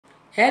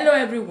Hello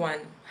everyone,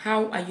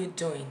 how are you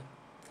doing?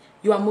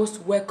 You are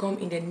most welcome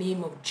in the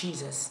name of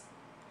Jesus.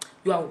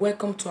 You are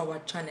welcome to our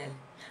channel.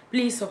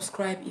 Please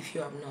subscribe if you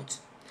have not,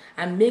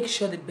 and make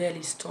sure the bell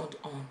is turned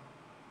on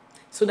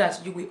so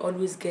that you will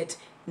always get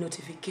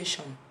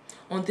notification.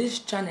 On this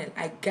channel,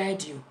 I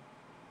guide you.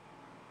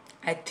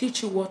 I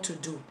teach you what to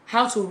do,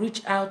 how to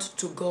reach out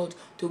to God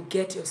to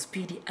get your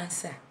speedy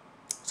answer.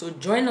 So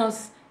join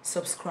us,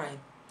 subscribe,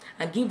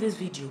 and give this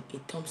video a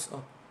thumbs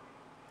up.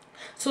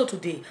 So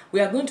today we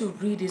are going to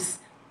read this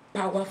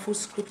powerful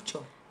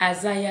scripture,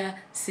 Isaiah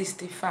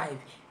 65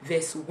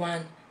 verse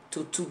 1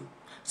 to 2.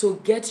 So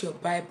get your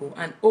Bible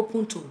and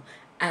open to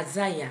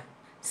Isaiah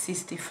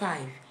 65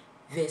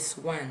 verse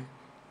 1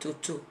 to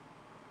 2.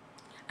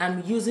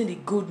 I'm using the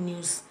Good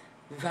News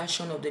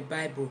version of the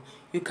Bible.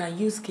 You can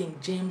use King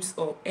James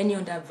or any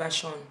other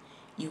version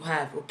you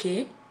have,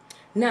 okay?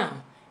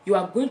 Now, you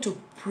are going to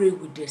pray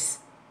with this.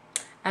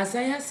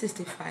 Isaiah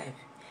 65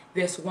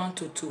 verse 1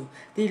 to 2.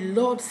 The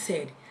Lord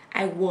said,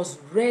 I was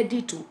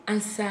ready to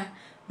answer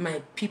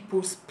my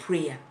people's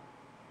prayer,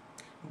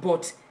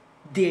 but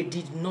they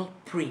did not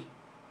pray.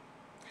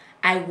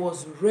 I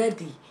was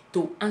ready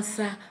to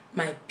answer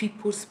my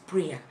people's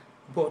prayer,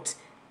 but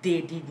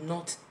they did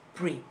not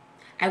pray.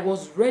 I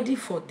was ready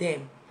for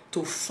them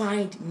to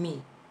find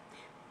me,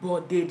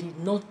 but they did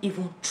not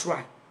even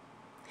try.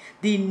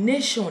 The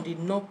nation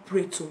did not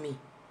pray to me.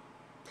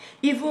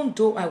 Even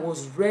though I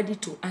was ready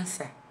to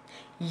answer,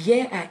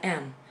 here I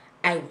am,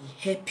 I will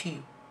help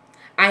you.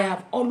 I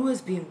have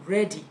always been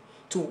ready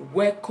to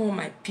welcome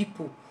my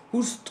people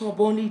who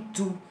stubbornly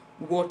do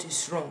what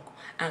is wrong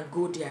and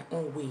go their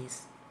own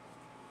ways.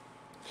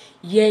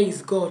 Here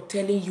is God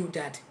telling you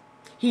that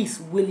He is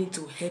willing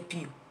to help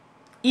you,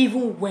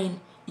 even when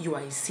you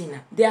are a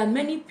sinner. There are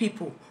many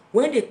people,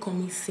 when they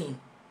commit sin,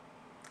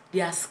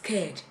 they are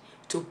scared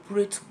to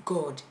pray to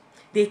God.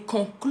 They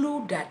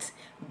conclude that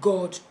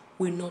God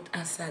will not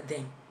answer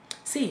them.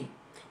 See,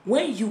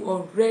 when you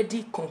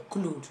already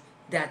conclude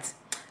that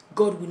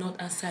God will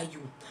not answer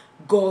you,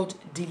 God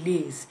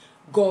delays,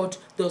 God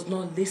does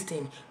not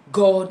listen,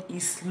 God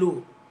is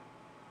slow,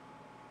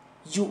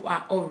 you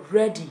are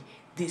already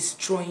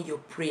destroying your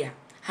prayer.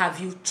 Have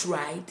you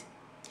tried?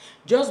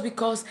 Just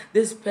because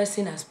this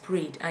person has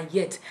prayed and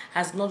yet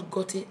has not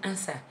gotten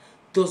answer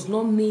does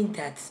not mean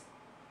that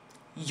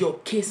your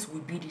case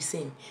will be the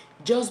same.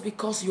 Just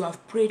because you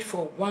have prayed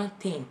for one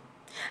thing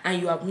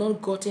and you have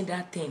not gotten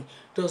that thing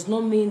does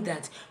not mean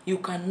that you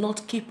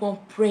cannot keep on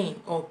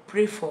praying or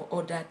pray for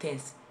other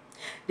things.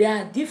 There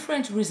are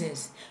different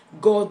reasons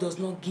God does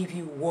not give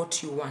you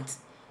what you want.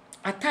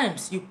 At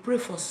times you pray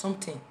for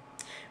something.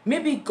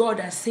 Maybe God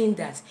has seen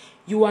that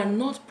you are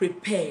not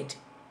prepared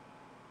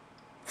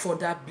for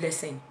that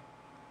blessing.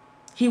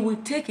 He will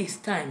take His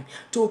time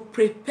to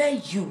prepare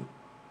you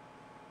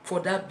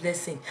for that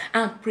blessing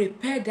and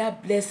prepare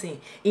that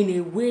blessing in a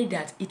way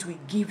that it will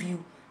give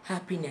you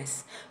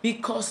happiness,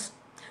 because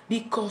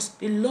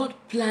the Lord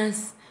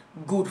plans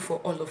good for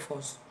all of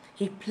us.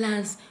 He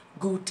plans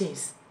good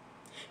things.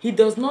 He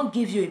does not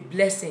give you a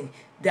blessing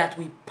that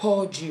will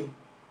purge you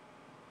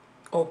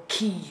or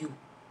kill you.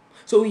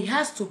 So He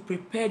has to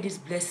prepare this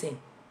blessing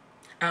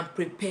and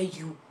prepare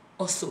you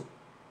also.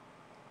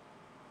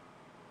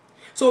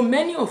 So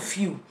many of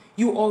you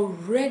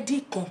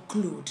already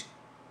conclude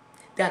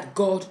that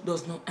God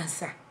does not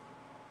answer.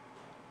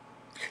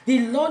 The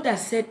Lord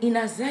has said in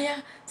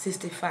Isaiah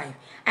 65,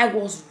 I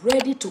was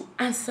ready to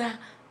answer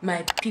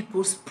my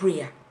people's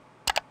prayer,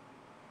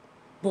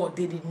 but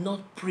they did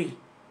not pray.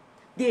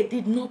 They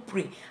did not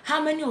pray.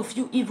 How many of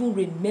you even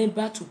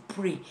remember to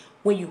pray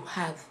when you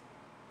have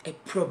a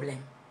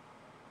problem?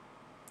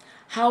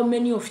 How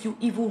many of you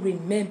even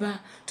remember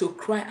to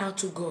cry out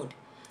to God?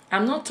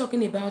 I'm not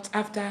talking about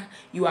after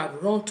you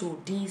have run to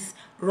this,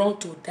 run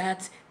to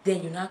that,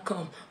 then you now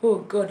come, oh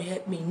God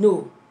help me.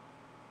 No.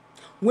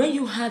 When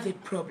you have a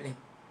problem,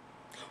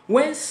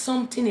 when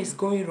something is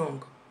going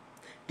wrong,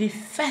 the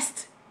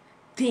first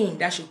thing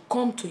that should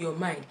come to your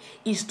mind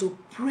is to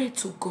pray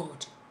to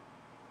God,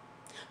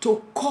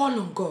 to call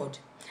on God.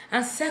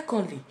 And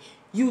secondly,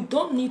 you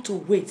don't need to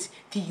wait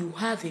till you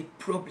have a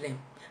problem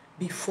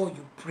before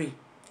you pray.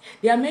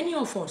 There are many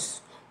of us,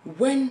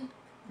 when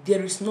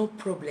there is no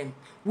problem,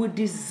 we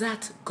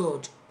desert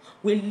God,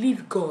 we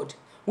leave God,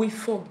 we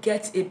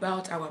forget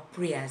about our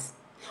prayers.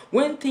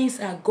 When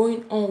things are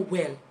going on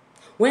well,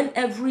 when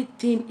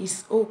everything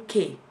is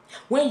okay,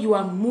 when you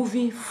are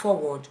moving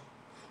forward,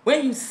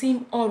 when you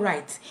seem all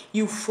right,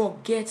 you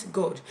forget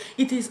God.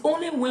 It is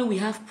only when we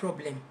have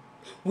problem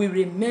we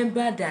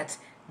remember that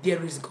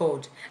there is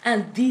God,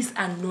 and this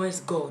annoys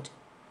God.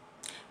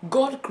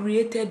 God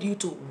created you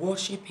to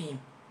worship Him.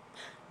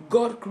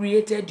 God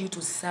created you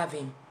to serve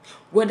Him,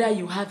 whether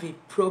you have a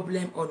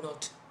problem or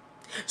not.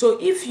 So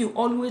if you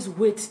always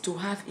wait to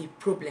have a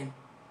problem,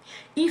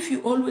 if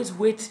you always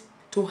wait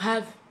to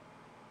have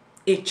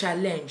a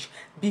challenge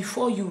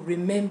before you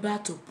remember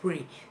to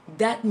pray,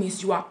 that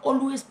means you are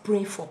always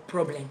praying for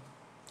problem.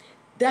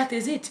 That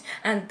is it.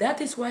 And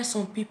that is why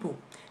some people,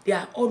 they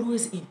are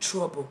always in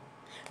trouble,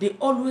 They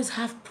always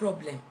have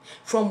problem,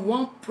 from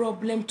one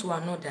problem to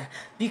another,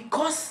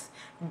 because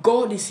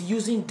God is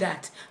using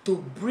that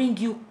to bring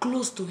you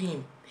close to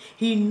him.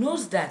 He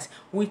knows that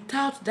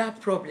without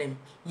that problem,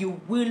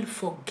 you will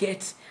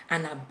forget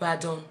and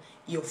abandon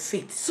your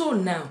faith. So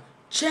now,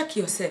 check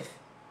yourself.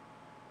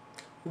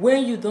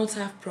 When you don't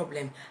have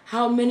problem,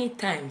 how many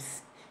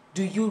times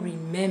do you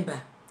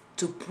remember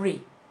to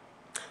pray?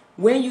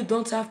 When you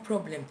don't have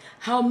problem,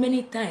 how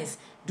many times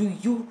do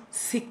you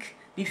seek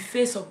the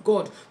face of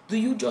God? Do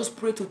you just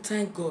pray to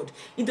thank God?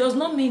 It does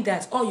not mean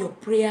that all your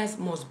prayers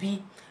must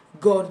be,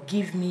 God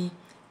give me,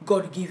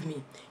 God give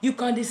me. You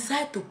can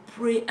decide to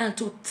pray and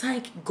to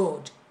thank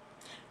God.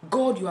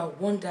 God, you are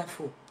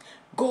wonderful.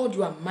 God,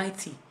 you are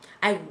mighty.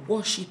 I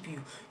worship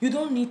you. You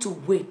don't need to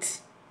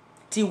wait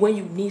till when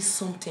you need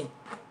something.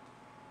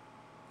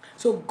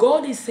 So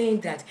God is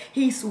saying that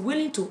he is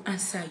willing to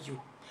answer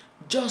you.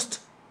 Just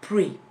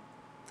pray.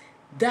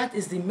 That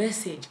is the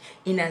message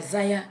in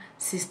Isaiah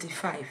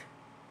 65.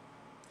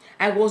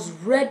 I was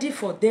ready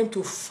for them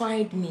to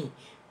find me,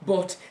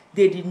 but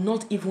they did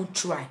not even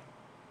try.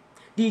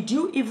 Did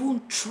you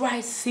even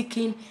try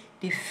seeking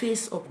the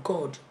face of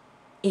God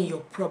in your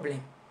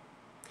problem?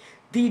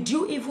 Did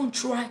you even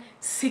try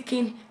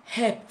seeking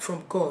help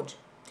from God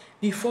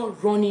before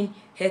running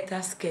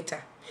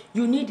helter-skelter?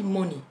 You need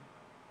money.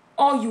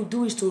 All you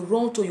do is to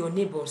run to your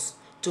neighbors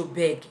to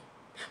beg,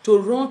 to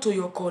run to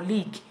your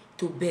colleague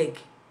to beg.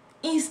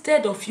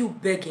 Instead of you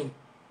begging,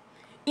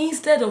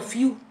 instead of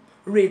you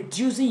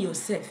reducing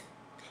yourself,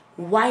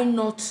 why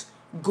not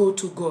go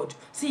to God?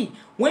 See,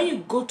 when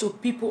you go to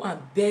people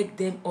and beg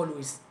them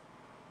always,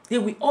 they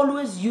will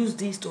always use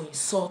this to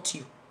insult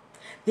you.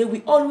 They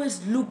will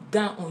always look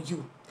down on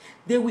you.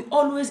 They will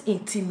always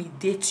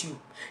intimidate you.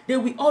 They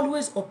will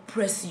always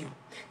oppress you.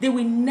 They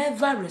will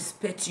never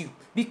respect you,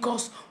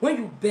 because when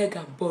you beg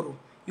and borrow,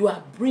 you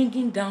are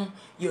bringing down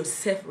your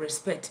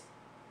self-respect.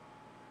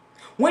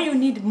 When you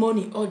need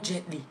money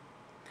urgently,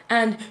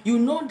 and you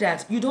know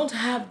that you don't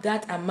have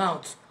that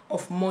amount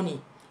of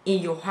money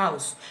in your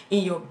house,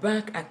 in your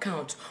bank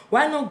account,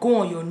 why not go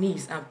on your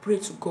knees and pray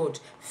to God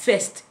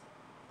first?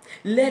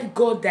 Let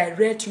God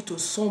direct you to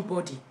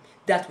somebody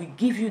that will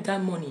give you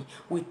that money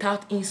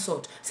without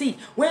insult. See,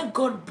 when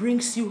God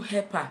brings you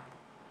helper,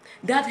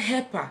 that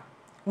helper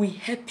will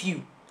help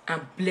you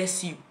and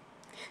bless you.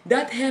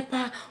 That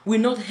helper will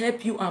not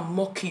help you and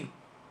mock you.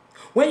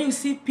 When you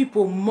see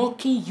people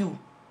mocking you,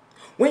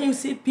 when you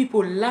see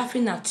people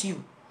laughing at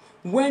you,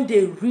 when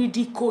they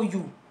ridicule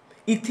you,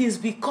 it is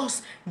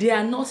because they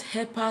are not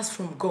helpers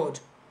from God.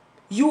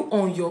 You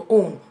on your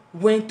own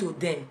went to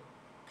them.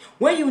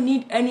 When you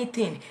need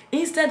anything,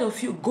 instead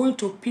of you going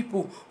to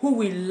people who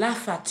will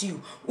laugh at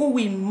you, who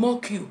will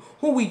mock you,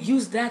 who will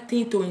use that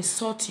thing to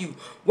insult you,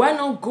 why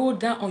not go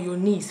down on your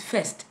knees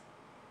first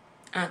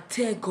and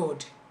tell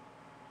God?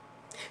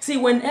 See,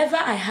 whenever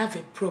I have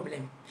a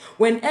problem,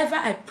 whenever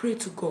I pray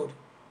to God,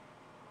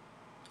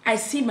 I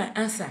see my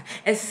answer,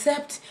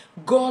 except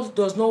God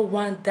does not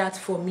want that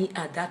for me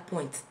at that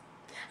point.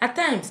 At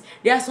times,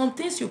 there are some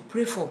things you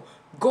pray for,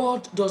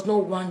 God does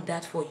not want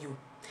that for you.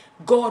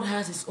 God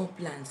has his own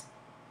plans.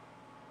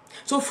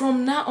 So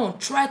from now on,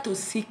 try to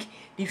seek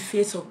the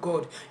face of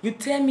God. You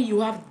tell me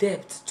you have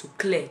debt to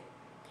clear.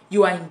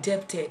 You are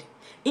indebted.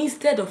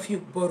 Instead of you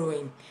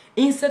borrowing,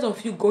 instead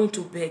of you going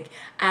to beg,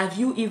 have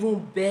you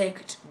even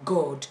begged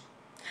God?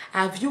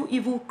 Have you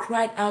even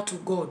cried out to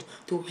God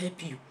to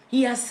help you?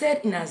 He has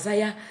said in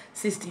Isaiah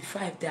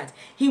 65 that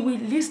he will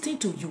listen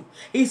to you.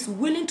 He is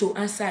willing to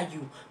answer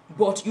you,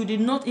 but you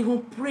did not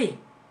even pray.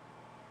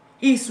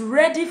 He is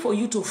ready for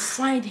you to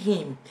find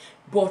him,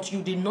 but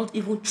you did not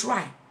even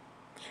try.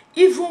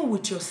 Even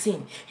with your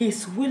sin, he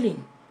is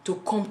willing to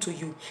come to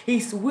you. He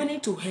is willing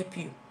to help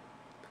you.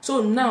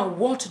 So now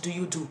what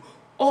do?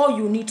 All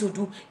you need to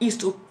do is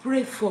to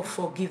pray for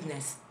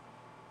forgiveness.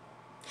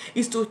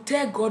 Is to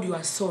tell God you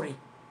are sorry.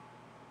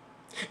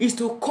 Is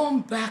to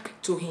come back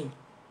to him.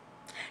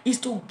 Is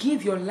to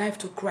give your life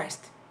to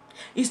Christ.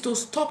 Is to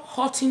stop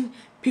hurting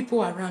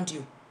people around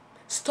you.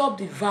 Stop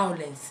the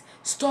violence.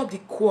 Stop the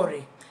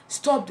quarrel.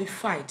 Stop the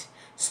fight.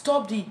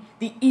 Stop the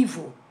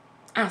evil.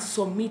 And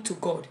submit to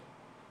God.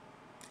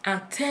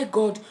 And tell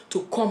God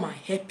to come and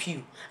help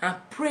you. And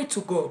pray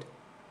to God.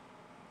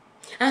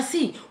 And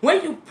see,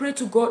 when you pray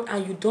to God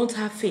and you don't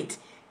have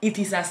faith, it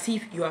is as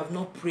if you have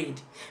not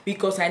prayed.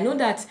 Because I know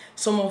that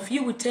some of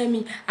you will tell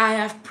me, I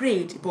have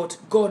prayed, but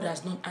God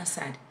has not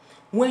answered.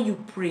 When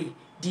you pray,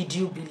 did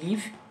you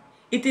believe?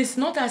 It is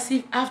not as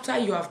if after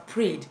you have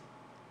prayed,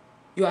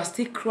 you are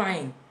still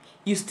crying.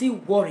 You still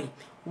worry.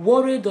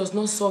 Worry does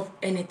not solve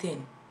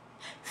anything.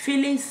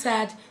 Feeling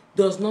sad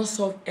does not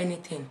solve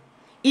anything.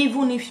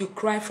 Even if you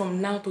cry from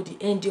now to the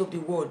end of the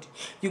world,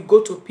 you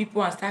go to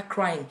people and start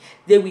crying,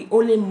 they will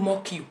only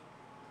mock you.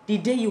 The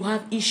day you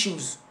have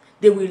issues,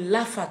 they will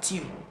laugh at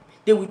you.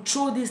 They will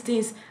throw these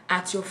things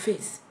at your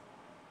face.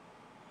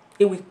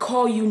 They will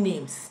call you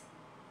names.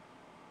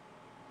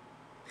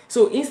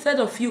 So instead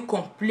of you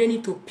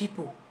complaining to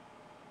people,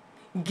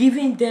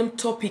 giving them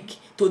topic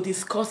to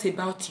discuss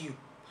about you,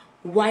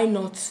 why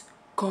not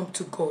come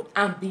to God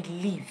and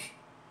believe.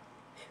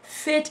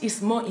 Faith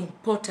is more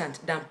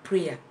important than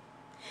prayer.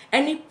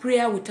 Any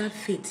prayer without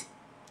faith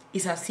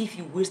is as if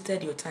you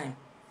wasted your time.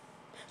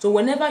 So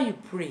whenever you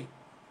pray,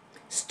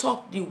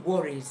 stop the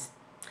worries.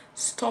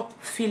 Stop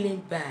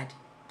feeling bad.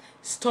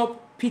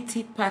 Stop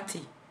pity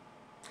party.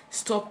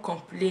 Stop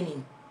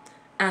complaining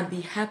and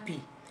be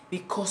happy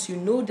because you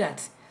know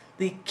that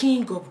the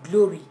King of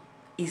glory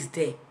is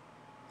there.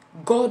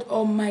 God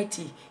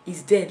Almighty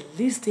is there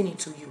listening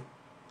to you.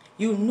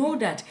 You know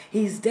that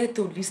he is there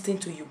to listen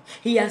to you.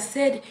 He has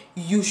said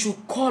you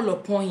should call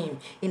upon him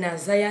in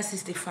Isaiah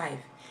 65.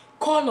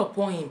 Call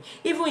upon him.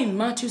 Even in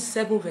Matthew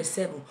 7 verse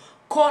 7.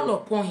 Call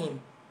upon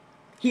him.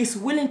 He is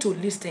willing to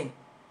listen.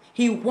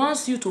 He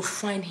wants you to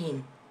find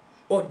him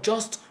or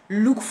just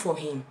look for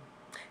him.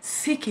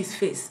 Seek his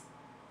face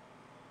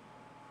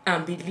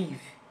and believe.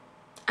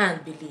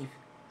 And believe.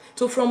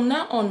 So from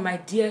now on, my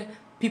dear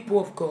people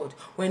of God,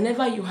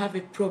 whenever you have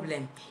a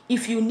problem,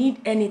 if you need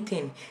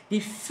anything,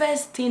 the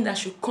first thing that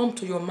should come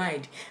to your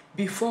mind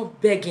before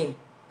begging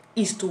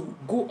is to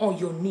go on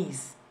your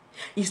knees.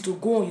 Is to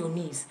go on your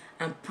knees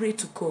and pray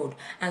to God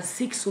and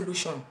seek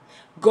solution.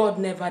 God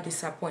never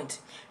disappoints.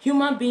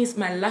 Human beings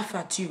might laugh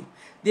at you.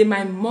 They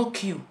might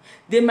mock you.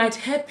 They might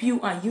help you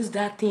and use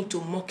that thing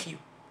to mock you.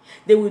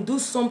 They will do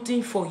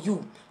something for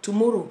you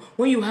tomorrow.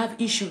 When you have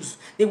issues,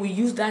 they will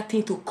use that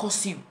thing to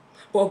curse you.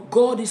 But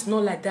God is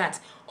not like that.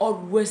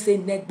 Always say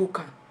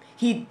Negbokan.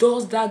 He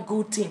does that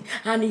good thing.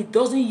 And he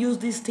doesn't use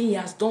this thing he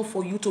has done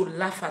for you to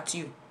laugh at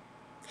you.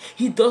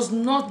 He does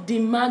not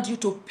demand you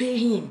to pay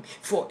him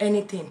for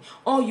anything.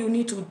 All you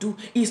need to do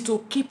is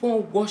to keep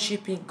on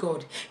worshiping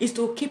God. Is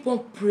to keep on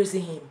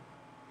praising him.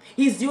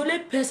 He's the only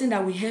person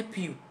that will help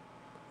you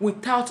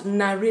without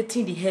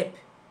narrating the help.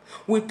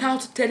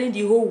 Without telling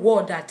the whole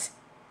world that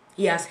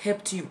he has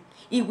helped you.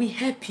 He will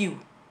help you.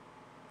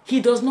 He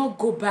does not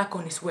go back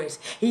on his words.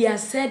 He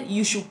has said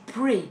you should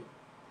pray.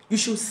 You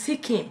should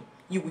seek him.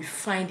 You will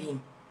find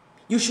him.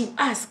 You should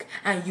ask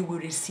and you will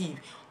receive.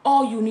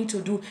 All you need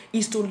to do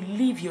is to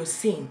leave your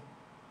sin.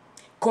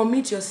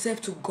 Commit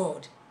yourself to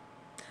God.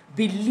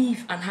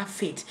 Believe and have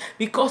faith.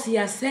 Because he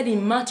has said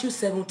in Matthew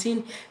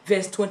 17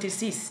 verse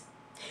 26.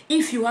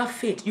 If you have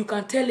faith, you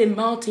can tell a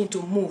mountain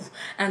to move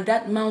and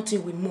that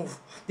mountain will move.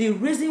 The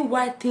reason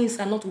why things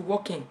are not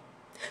working,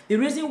 the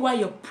reason why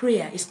your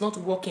prayer is not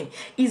working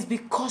is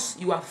because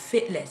you are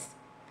faithless.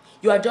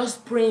 You are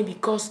just praying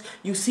because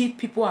you see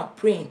people are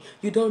praying.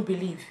 You don't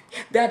believe.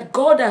 That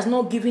God has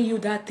not given you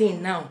that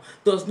thing now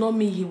does not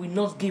mean he will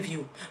not give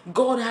you.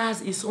 God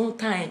has his own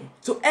time.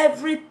 So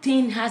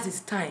everything has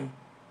its time.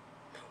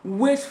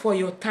 Wait for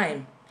your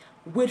time.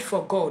 Wait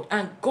for God.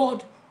 And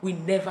God will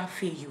never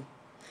fail you.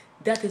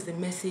 That is the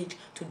message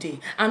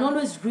today. And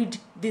always read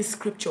this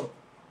scripture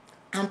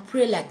and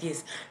pray like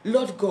this.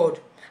 Lord God,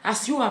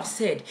 as you have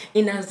said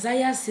in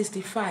Isaiah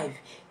 65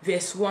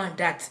 verse 1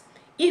 that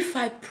if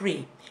I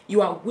pray,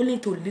 you are willing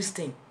to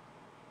listen.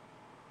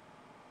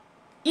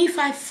 If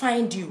I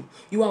find you,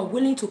 you are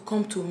willing to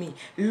come to me.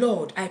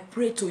 Lord, I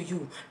pray to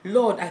you.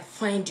 Lord, I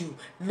find you.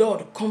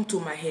 Lord, come to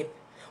my help.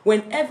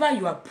 Whenever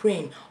you are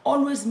praying,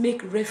 always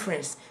make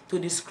reference to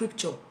the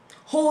scripture.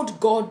 Hold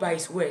God by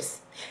his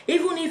words.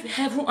 Even if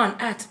heaven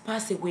and earth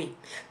pass away,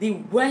 the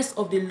words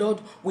of the Lord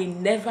will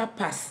never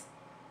pass.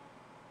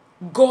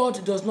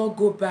 God does not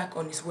go back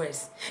on his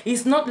words.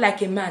 He's not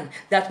like a man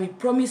that will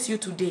promise you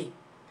today,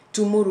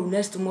 tomorrow,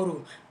 next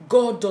tomorrow.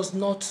 God does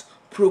not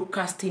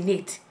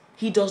procrastinate.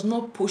 He does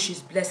not push his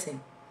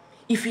blessing.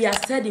 If he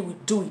has said he will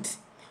do it,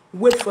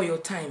 wait for your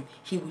time.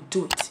 He will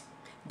do it.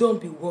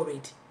 Don't be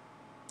worried.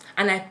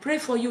 And I pray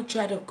for you,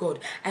 child of God.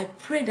 I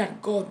pray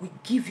that God will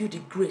give you the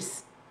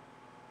grace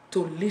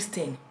to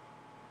listen.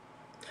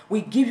 We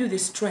give you the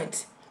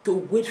strength to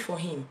wait for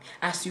him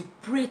as you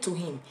pray to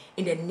him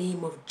in the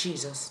name of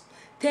Jesus.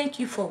 Thank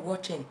you for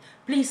watching.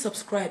 Please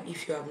subscribe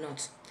if you have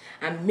not.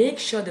 And make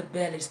sure the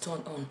bell is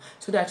turned on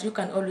so that you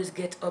can always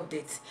get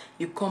updates.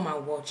 You come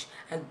and watch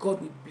and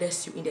God will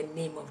bless you in the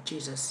name of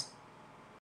Jesus.